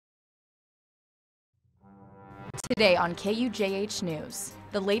Today on KUJH News,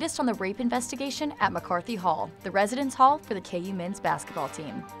 the latest on the rape investigation at McCarthy Hall, the residence hall for the KU men's basketball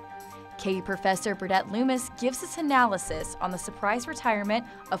team. KU professor Burdette Loomis gives us analysis on the surprise retirement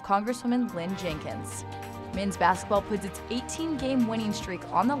of Congresswoman Lynn Jenkins. Men's basketball puts its 18-game winning streak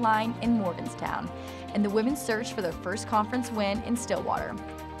on the line in Morgantown, and the women's search for their first conference win in Stillwater.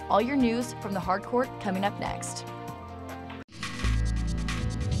 All your news from the hard court coming up next.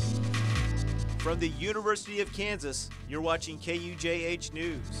 From the University of Kansas, you're watching KUJH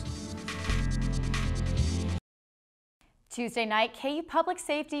News. Tuesday night, KU Public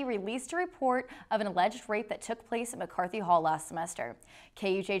Safety released a report of an alleged rape that took place at McCarthy Hall last semester.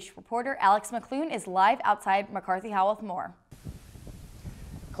 KUJH reporter Alex McClune is live outside McCarthy Hall with more.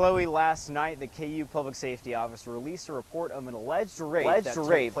 Chloe, last night the KU Public Safety Office released a report of an alleged rape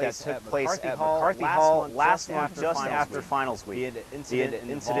that took place at McCarthy Hall last month just after finals week. The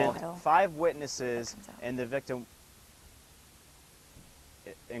incident 5 witnesses and the victim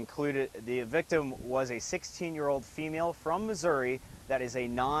was a 16-year-old female from Missouri that is a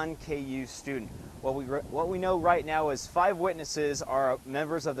non-KU student. What we know right now is 5 witnesses are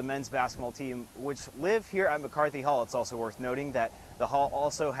members of the men's basketball team, which live here at McCarthy Hall. It's also worth noting that the hall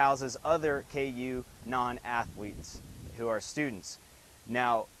also houses other KU non-athletes who are students.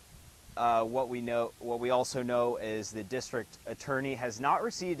 Now, what we also know is the district attorney has not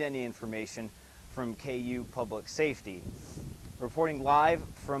received any information from KU Public Safety. Reporting live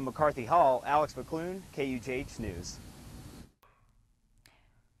from McCarthy Hall, Alex McClune, KUJH News.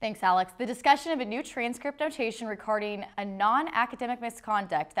 Thanks, Alex. The discussion of a new transcript notation regarding a non-academic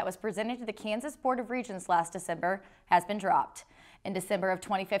misconduct that was presented to the Kansas Board of Regents last December has been dropped. In December of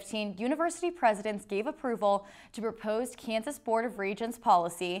 2015, university presidents gave approval to proposed Kansas Board of Regents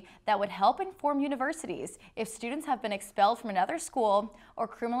policy that would help inform universities if students have been expelled from another school or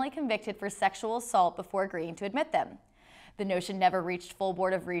criminally convicted for sexual assault before agreeing to admit them. The notion never reached full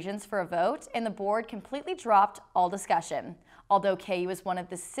Board of Regents for a vote, and the board completely dropped all discussion. Although KU is one of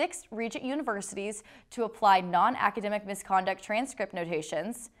the 6 Regent universities to apply non-academic misconduct transcript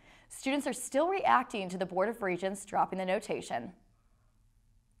notations, students are still reacting to the Board of Regents dropping the notation.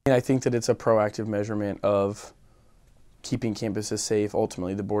 I think that it's a proactive measurement of keeping campuses safe.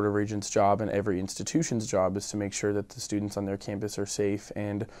 Ultimately, the Board of Regents' job and every institution's job is to make sure that the students on their campus are safe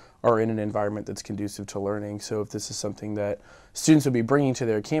and are in an environment that's conducive to learning. So if this is something that students would be bringing to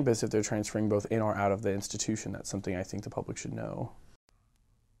their campus if they're transferring both in or out of the institution, that's something I think the public should know.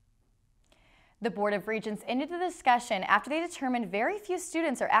 The Board of Regents ended the discussion after they determined very few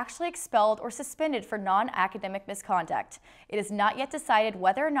students are actually expelled or suspended for non-academic misconduct. It is not yet decided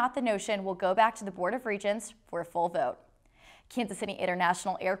whether or not the notion will go back to the Board of Regents for a full vote. Kansas City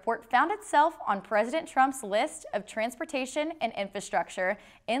International Airport found itself on President Trump's list of transportation and infrastructure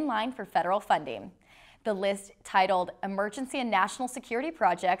in line for federal funding. The list, titled Emergency and National Security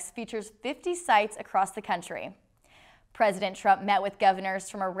Projects, features 50 sites across the country. President Trump met with governors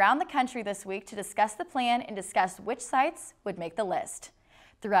from around the country this week to discuss the plan and discuss which sites would make the list.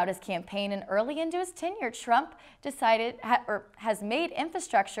 Throughout his campaign and early into his tenure, Trump has made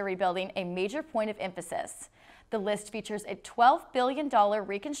infrastructure rebuilding a major point of emphasis. The list features a $12 billion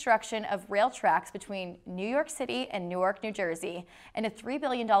reconstruction of rail tracks between New York City and Newark, New Jersey, and a $3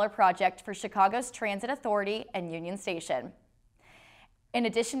 billion project for Chicago's Transit Authority and Union Station. In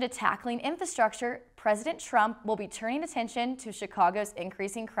addition to tackling infrastructure, President Trump will be turning attention to Chicago's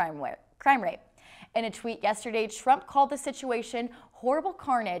increasing crime rate. In a tweet yesterday, Trump called the situation horrible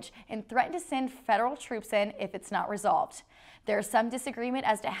carnage and threatened to send federal troops in if it's not resolved. There is some disagreement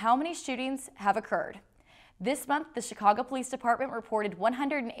as to how many shootings have occurred. This month, the Chicago Police Department reported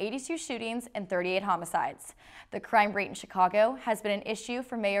 182 shootings and 38 homicides. The crime rate in Chicago has been an issue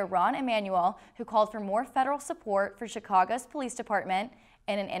for Mayor Ron Emanuel, who called for more federal support for Chicago's police department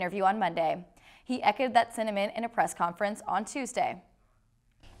in an interview on Monday. He echoed that sentiment in a press conference on Tuesday.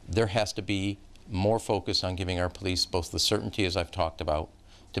 There has to be more focus on giving our police both the certainty, as I've talked about,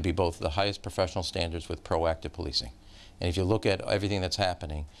 to be both the highest professional standards with proactive policing. And if you look at everything that's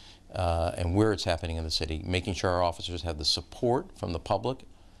happening, and where it's happening in the city, making sure our officers have the support from the public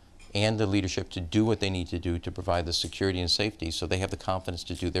and the leadership to do what they need to do to provide the security and safety so they have the confidence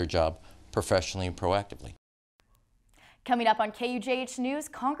to do their job professionally and proactively. Coming up on KUJH News,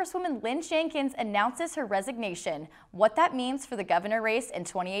 Congresswoman Lynn Jenkins announces her resignation, what that means for the governor race in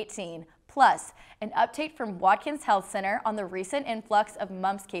 2018. Plus, an update from Watkins Health Center on the recent influx of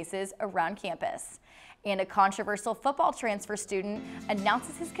mumps cases around campus. And a controversial football transfer student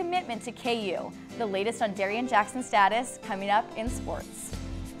announces his commitment to KU. The latest on Darian Jackson's status coming up in sports.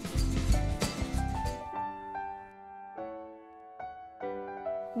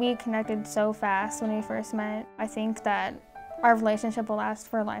 We connected so fast when we first met. I think that our relationship will last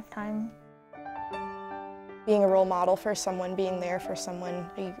for a lifetime. Being a role model for someone, being there for someone,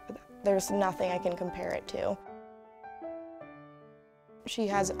 there's nothing I can compare it to. She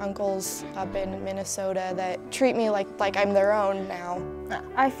has uncles up in Minnesota that treat me like I'm their own now.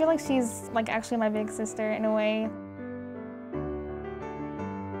 I feel like she's actually my big sister in a way.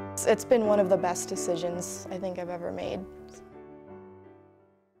 It's been one of the best decisions I think I've ever made.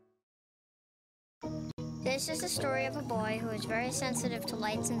 This is the story of a boy who is very sensitive to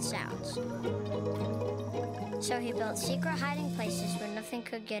lights and sounds. So he built secret hiding places where nothing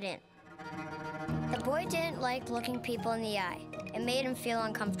could get in. The boy didn't like looking people in the eye. It made him feel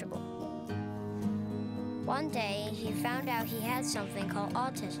uncomfortable. One day, he found out he had something called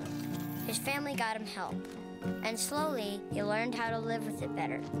autism. His family got him help, and slowly, he learned how to live with it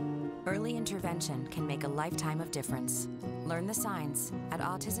better. Early intervention can make a lifetime of difference. Learn the signs at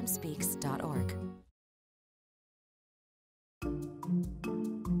autismspeaks.org.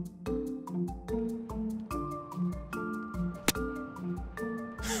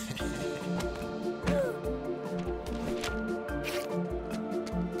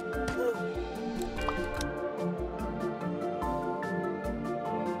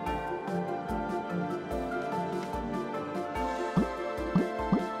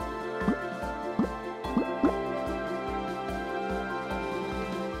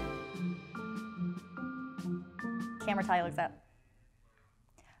 Camera tie looks up.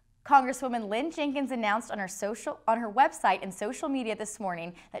 Congresswoman Lynn Jenkins announced on her website and social media this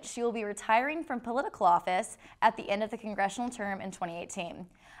morning that she will be retiring from political office at the end of the congressional term in 2018.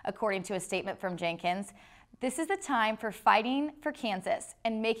 According to a statement from Jenkins, this is the time for fighting for Kansas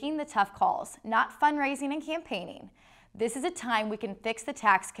and making the tough calls, not fundraising and campaigning. This is a time we can fix the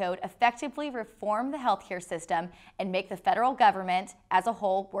tax code, effectively reform the healthcare system, and make the federal government as a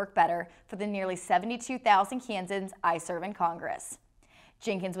whole work better for the nearly 72,000 Kansans I serve in Congress.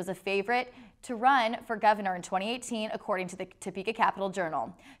 Jenkins was a favorite to run for governor in 2018, according to the Topeka Capital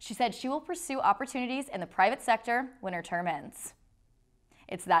Journal. She said she will pursue opportunities in the private sector when her term ends.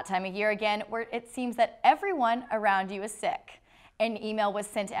 It's that time of year again where it seems that everyone around you is sick. An email was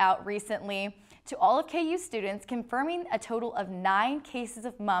sent out recently to all of KU students confirming a total of 9 cases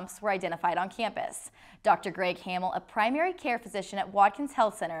of mumps were identified on campus. Dr. Greg Hamill, a primary care physician at Watkins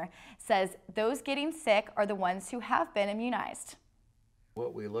Health Center, says those getting sick are the ones who have been immunized.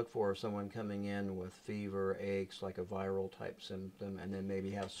 What we look for is someone coming in with fever, aches, like a viral type symptom, and then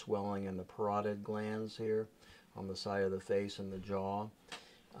maybe have swelling in the parotid glands here on the side of the face and the jaw.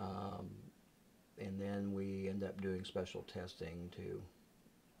 And then we end up doing special testing to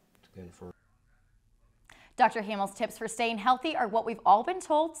confirm. Dr. Hamill's tips for staying healthy are what we've all been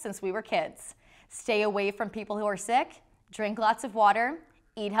told since we were kids. Stay away from people who are sick, drink lots of water,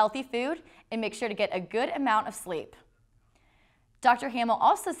 eat healthy food, and make sure to get a good amount of sleep. Dr. Hamill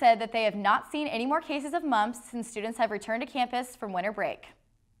also said that they have not seen any more cases of mumps since students have returned to campus from winter break.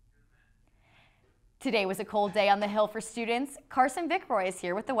 Today was a cold day on the Hill for students. Carson Vickroy is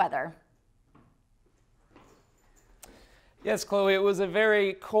here with the weather. Yes, Chloe, it was a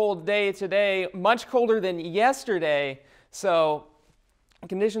very cold day today, much colder than yesterday. So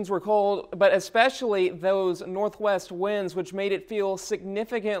conditions were cold, but especially those northwest winds, which made it feel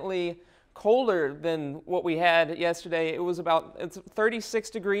significantly colder than what we had yesterday. It's 36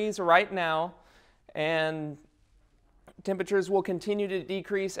 degrees right now, and temperatures will continue to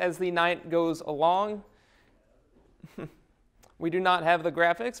decrease as the night goes along. We do not have the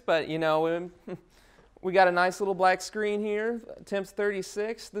graphics, but you know, we got a nice little black screen here. Temps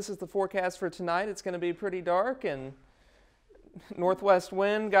 36. This is the forecast for tonight. It's going to be pretty dark and northwest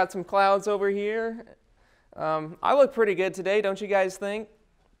wind. Got some clouds over here. I look pretty good today, don't you guys think?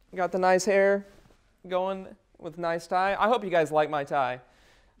 Got the nice hair going with nice tie. I hope you guys like my tie.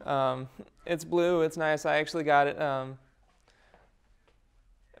 It's blue. It's nice. I actually got it.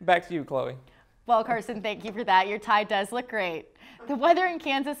 Back to you, Chloe. Well, Carson, thank you for that. Your tie does look great. The weather in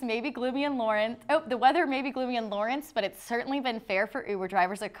Kansas may be gloomy in Lawrence. The weather may be gloomy in Lawrence, but it's certainly been fair for Uber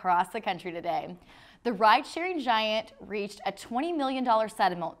drivers across the country today. The ride-sharing giant reached a $20 million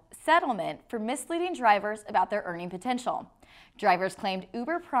settlement for misleading drivers about their earning potential. Drivers claimed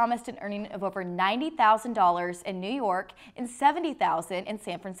Uber promised an earning of over $90,000 in New York and $70,000 in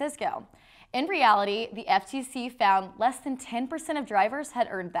San Francisco. In reality, the FTC found less than 10% of drivers had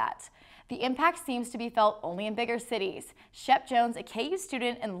earned that. The impact seems to be felt only in bigger cities. Shep Jones, a KU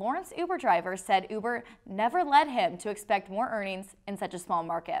student and Lawrence Uber driver, said Uber never led him to expect more earnings in such a small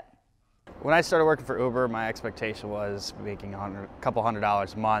market. When I started working for Uber, my expectation was making a couple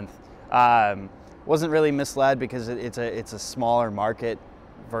 $100s a month. Wasn't really misled because it's a smaller market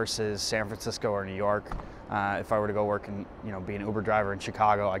versus San Francisco or New York. If I were to go work and be an Uber driver in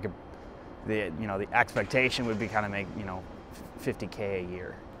Chicago, I could, the expectation would be kind of make $50K a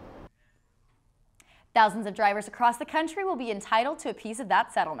year. Thousands of drivers across the country will be entitled to a piece of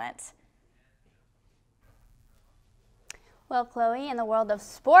that settlement. Well, Chloe, in the world of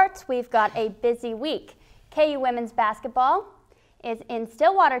sports, we've got a busy week. KU women's basketball is in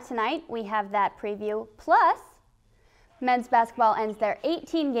Stillwater tonight. We have that preview. Plus, men's basketball ends their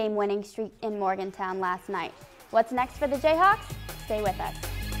 18-game winning streak in Morgantown last night. What's next for the Jayhawks? Stay with us.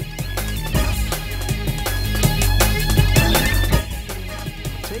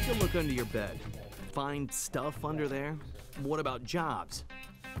 Take a look under your bed. Find stuff under there? What about jobs?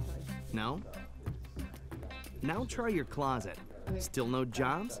 No? Now try your closet. Still no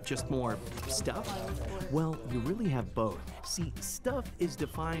jobs? Just more stuff? Well, you really have both. See, stuff is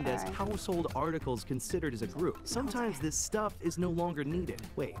defined as household articles considered as a group. Sometimes this stuff is no longer needed.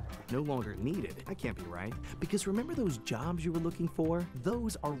 Wait, no longer needed? That can't be right. Because remember those jobs you were looking for?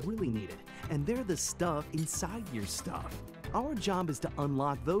 Those are really needed. And they're the stuff inside your stuff. Our job is to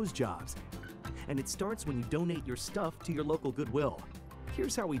unlock those jobs. And it starts when you donate your stuff to your local Goodwill.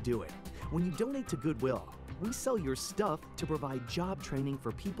 Here's how we do it. When you donate to Goodwill, we sell your stuff to provide job training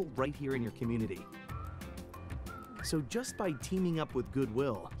for people right here in your community. So just by teaming up with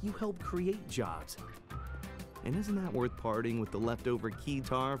Goodwill, you help create jobs. And isn't that worth parting with the leftover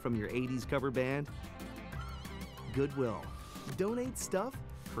keytar from your 80s cover band? Goodwill. Donate stuff,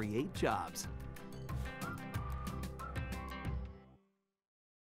 create jobs.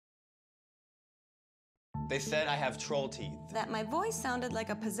 They said I have troll teeth. That my voice sounded like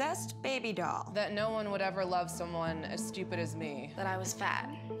a possessed baby doll. That no one would ever love someone as stupid as me. That I was fat,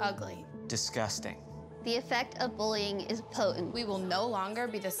 ugly. Disgusting. The effect of bullying is potent. We will no longer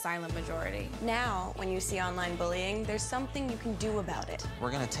be the silent majority. Now, when you see online bullying, there's something you can do about it.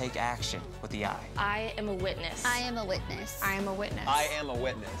 We're gonna take action with the I. I am a witness. I am a witness. I am a witness. I am a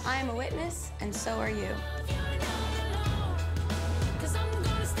witness. I am a witness, and so are you.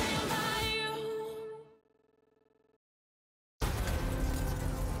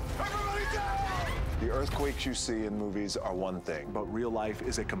 The earthquakes you see in movies are one thing, but real life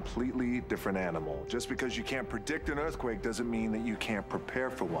is a completely different animal. Just because you can't predict an earthquake doesn't mean that you can't prepare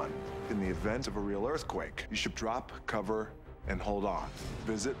for one. In the event of a real earthquake, you should drop, cover, and hold on.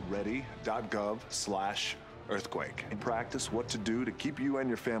 Visit ready.gov/earthquake and practice what to do to keep you and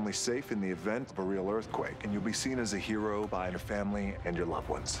your family safe in the event of a real earthquake. And you'll be seen as a hero by your family and your loved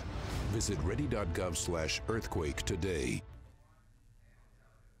ones. Visit ready.gov/earthquake today.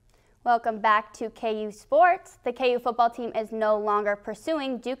 Welcome back to KU Sports. The KU football team is no longer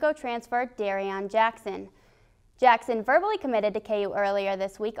pursuing JUCO transfer Darion Jackson. Jackson verbally committed to KU earlier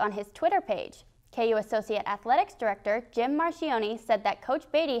this week on his Twitter page. KU Associate Athletics Director Jim Marchioni said that Coach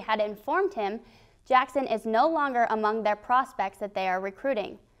Beatty had informed him Jackson is no longer among their prospects that they are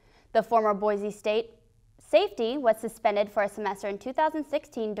recruiting. The former Boise State safety was suspended for a semester in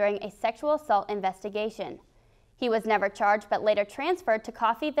 2016 during a sexual assault investigation. He was never charged but later transferred to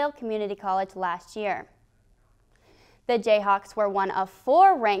Coffeyville Community College last year. The Jayhawks were one of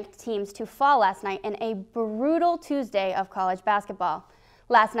 4 ranked teams to fall last night in a brutal Tuesday of college basketball.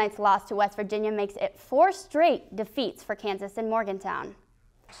 Last night's loss to West Virginia makes it 4 straight defeats for Kansas and Morgantown.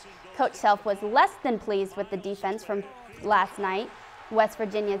 Coach Self was less than pleased with the defense from last night. West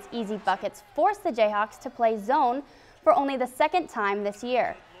Virginia's easy buckets forced the Jayhawks to play zone for only the 2nd time this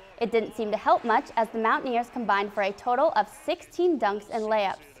year. It didn't seem to help much as the Mountaineers combined for a total of 16 dunks and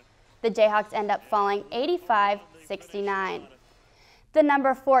layups. The Jayhawks end up falling 85-69. The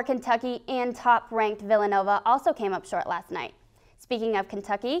number 4 Kentucky and top-ranked Villanova also came up short last night. Speaking of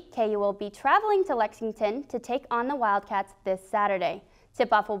Kentucky, KU will be traveling to Lexington to take on the Wildcats this Saturday.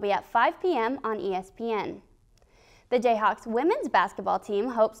 Tip-off will be at 5 p.m. on ESPN. The Jayhawks women's basketball team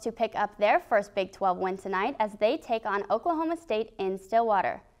hopes to pick up their first Big 12 win tonight as they take on Oklahoma State in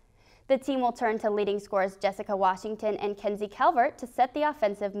Stillwater. The team will turn to leading scorers Jessica Washington and Kenzie Calvert to set the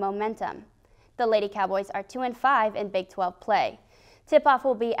offensive momentum. The Lady Cowboys are 2-5 in Big 12 play. Tip-off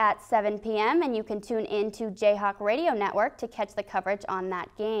will be at 7 p.m. and you can tune in to Jayhawk Radio Network to catch the coverage on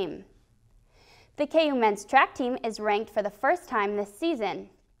that game. The KU men's track team is ranked for the first time this season.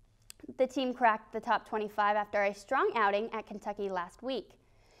 The team cracked the top 25 after a strong outing at Kentucky last week.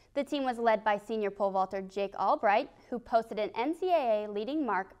 The team was led by senior pole vaulter Jake Albright, who posted an NCAA leading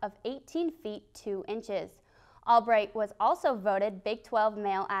mark of 18 feet 2 inches. Albright was also voted Big 12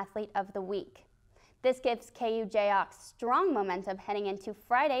 Male Athlete of the Week. This gives KU Jayhawks strong momentum heading into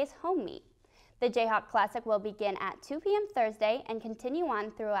Friday's home meet. The Jayhawk Classic will begin at 2 p.m. Thursday and continue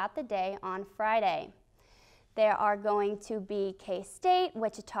on throughout the day on Friday. There are going to be K-State,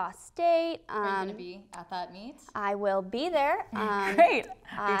 Wichita State. Are you going to be at that meet? I will be there. Great.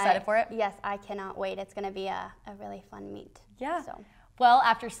 Are you excited for it? Yes, I cannot wait. It's going to be a really fun meet. Yeah. So. Well,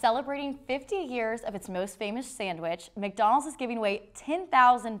 after celebrating 50 years of its most famous sandwich, McDonald's is giving away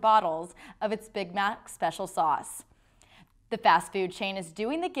 10,000 bottles of its Big Mac special sauce. The fast food chain is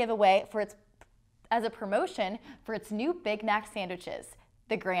doing the giveaway as a promotion for its new Big Mac sandwiches,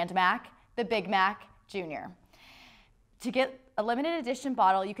 the Grand Mac, the Big Mac Jr. To get a limited edition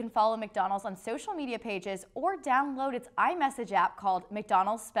bottle, you can follow McDonald's on social media pages or download its iMessage app called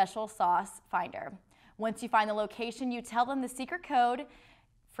McDonald's Special Sauce Finder. Once you find the location, you tell them the secret code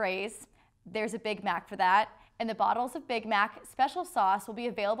phrase, there's a Big Mac for that, and the bottles of Big Mac special sauce will be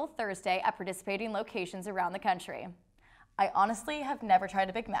available Thursday at participating locations around the country. I honestly have never tried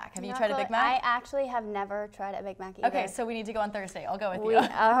a Big Mac. Have you tried a Big Mac? I actually have never tried a Big Mac either. Okay, so we need to go on Thursday. I'll go with you.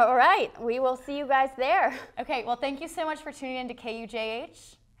 All right, we will see you guys there. Okay, well, thank you so much for tuning in to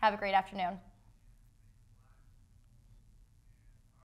KUJH. Have a great afternoon.